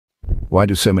Why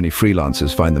do so many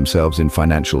freelancers find themselves in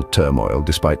financial turmoil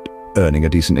despite earning a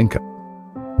decent income?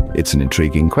 It's an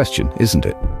intriguing question, isn't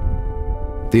it?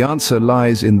 The answer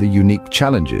lies in the unique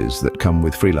challenges that come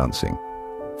with freelancing.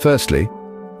 Firstly,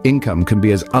 income can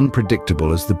be as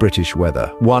unpredictable as the British weather.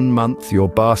 One month you're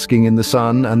basking in the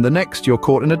sun and the next you're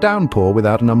caught in a downpour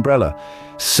without an umbrella.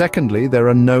 Secondly, there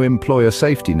are no employer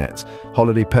safety nets.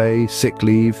 Holiday pay, sick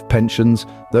leave, pensions,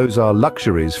 those are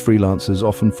luxuries freelancers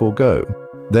often forego.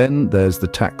 Then there's the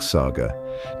tax saga.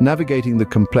 Navigating the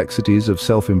complexities of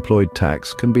self-employed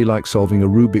tax can be like solving a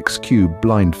Rubik's Cube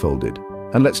blindfolded.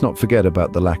 And let's not forget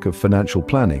about the lack of financial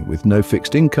planning. With no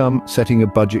fixed income, setting a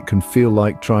budget can feel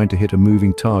like trying to hit a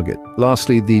moving target.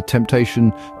 Lastly, the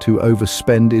temptation to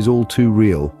overspend is all too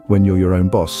real when you're your own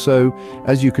boss. So,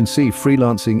 as you can see,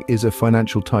 freelancing is a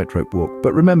financial tightrope walk.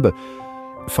 But remember,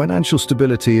 financial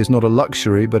stability is not a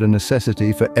luxury but a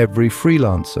necessity for every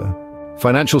freelancer.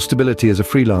 Financial stability as a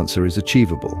freelancer is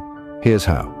achievable. Here's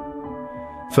how.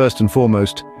 First and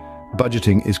foremost,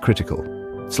 budgeting is critical.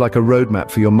 It's like a roadmap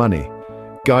for your money,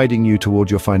 guiding you toward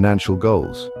your financial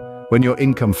goals. When your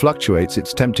income fluctuates,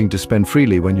 it's tempting to spend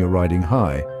freely when you're riding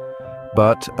high.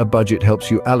 But a budget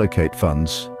helps you allocate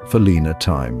funds for leaner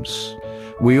times.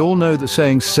 We all know the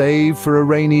saying, save for a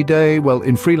rainy day. Well,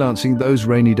 in freelancing, those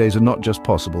rainy days are not just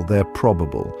possible, they're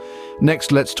probable.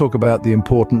 Next, let's talk about the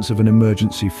importance of an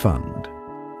emergency fund.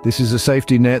 This is a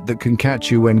safety net that can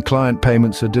catch you when client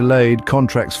payments are delayed,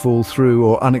 contracts fall through,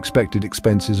 or unexpected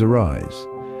expenses arise.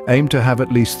 Aim to have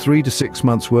at least 3 to 6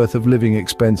 months worth of living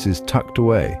expenses tucked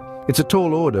away. It's a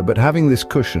tall order, but having this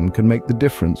cushion can make the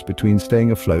difference between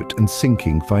staying afloat and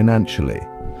sinking financially.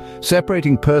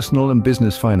 Separating personal and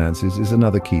business finances is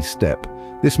another key step.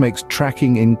 This makes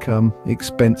tracking income,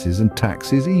 expenses, and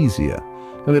taxes easier.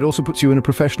 And it also puts you in a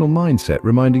professional mindset,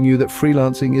 reminding you that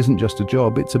freelancing isn't just a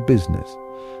job, it's a business.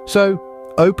 So,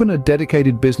 open a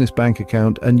dedicated business bank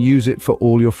account and use it for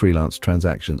all your freelance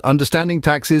transactions. Understanding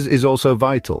taxes is also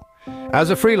vital. As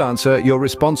a freelancer, you're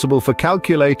responsible for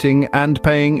calculating and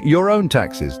paying your own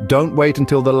taxes. Don't wait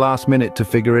until the last minute to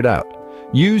figure it out.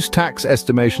 Use tax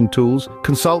estimation tools,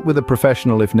 consult with a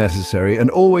professional if necessary,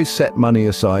 and always set money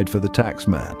aside for the tax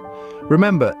man.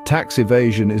 Remember, tax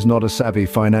evasion is not a savvy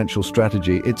financial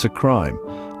strategy, it's a crime.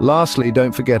 Lastly,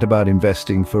 don't forget about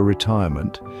investing for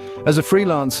retirement. As a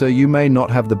freelancer, you may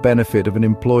not have the benefit of an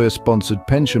employer-sponsored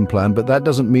pension plan, but that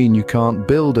doesn't mean you can't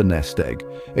build a nest egg.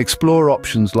 Explore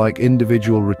options like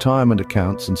individual retirement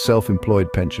accounts and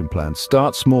self-employed pension plans.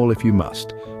 Start small if you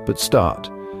must, but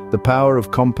start. The power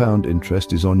of compound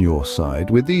interest is on your side.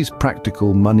 With these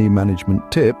practical money management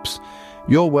tips,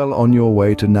 you're well on your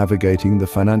way to navigating the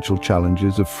financial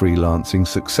challenges of freelancing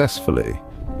successfully.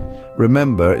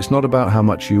 Remember, it's not about how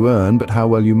much you earn, but how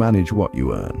well you manage what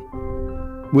you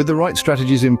earn. With the right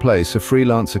strategies in place, a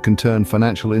freelancer can turn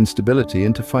financial instability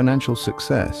into financial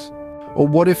success. Or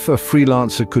what if a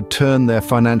freelancer could turn their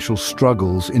financial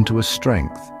struggles into a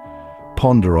strength?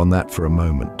 Ponder on that for a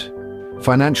moment.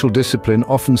 Financial discipline,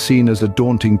 often seen as a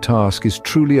daunting task, is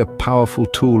truly a powerful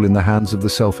tool in the hands of the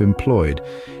self-employed.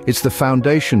 It's the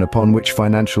foundation upon which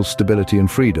financial stability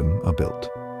and freedom are built.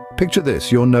 Picture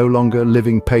this, you're no longer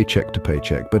living paycheck to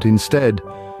paycheck, but instead,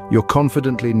 you're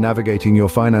confidently navigating your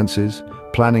finances,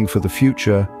 planning for the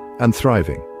future, and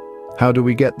thriving. How do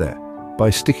we get there?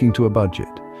 By sticking to a budget,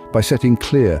 by setting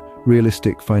clear,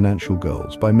 realistic financial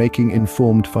goals, by making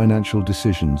informed financial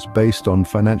decisions based on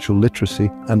financial literacy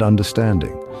and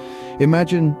understanding.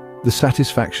 Imagine the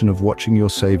satisfaction of watching your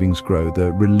savings grow,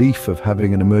 the relief of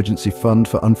having an emergency fund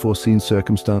for unforeseen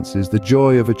circumstances, the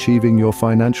joy of achieving your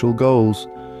financial goals.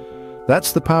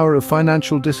 That's the power of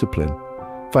financial discipline.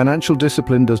 Financial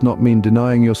discipline does not mean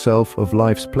denying yourself of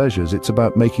life's pleasures. It's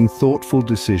about making thoughtful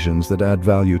decisions that add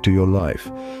value to your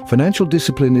life. Financial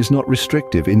discipline is not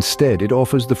restrictive. Instead, it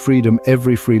offers the freedom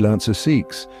every freelancer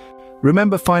seeks.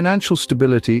 Remember, financial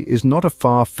stability is not a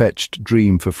far-fetched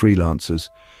dream for freelancers.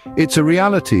 It's a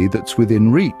reality that's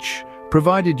within reach,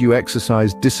 provided you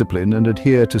exercise discipline and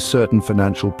adhere to certain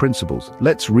financial principles.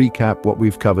 Let's recap what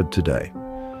we've covered today.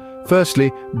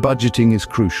 Firstly, budgeting is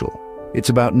crucial. It's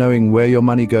about knowing where your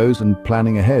money goes and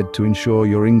planning ahead to ensure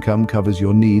your income covers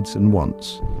your needs and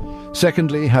wants.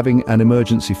 Secondly, having an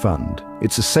emergency fund.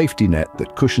 It's a safety net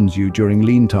that cushions you during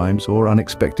lean times or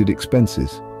unexpected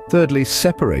expenses. Thirdly,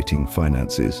 separating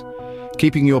finances.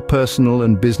 Keeping your personal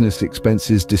and business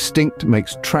expenses distinct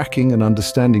makes tracking and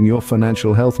understanding your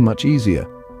financial health much easier.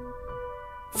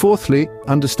 Fourthly,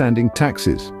 understanding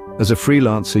taxes. As a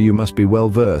freelancer, you must be well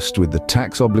versed with the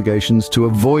tax obligations to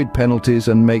avoid penalties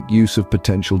and make use of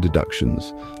potential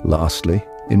deductions. Lastly,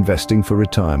 investing for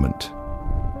retirement.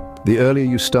 The earlier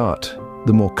you start,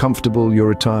 the more comfortable your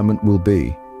retirement will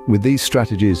be. With these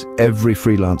strategies, every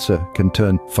freelancer can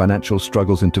turn financial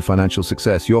struggles into financial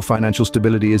success. Your financial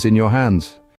stability is in your hands.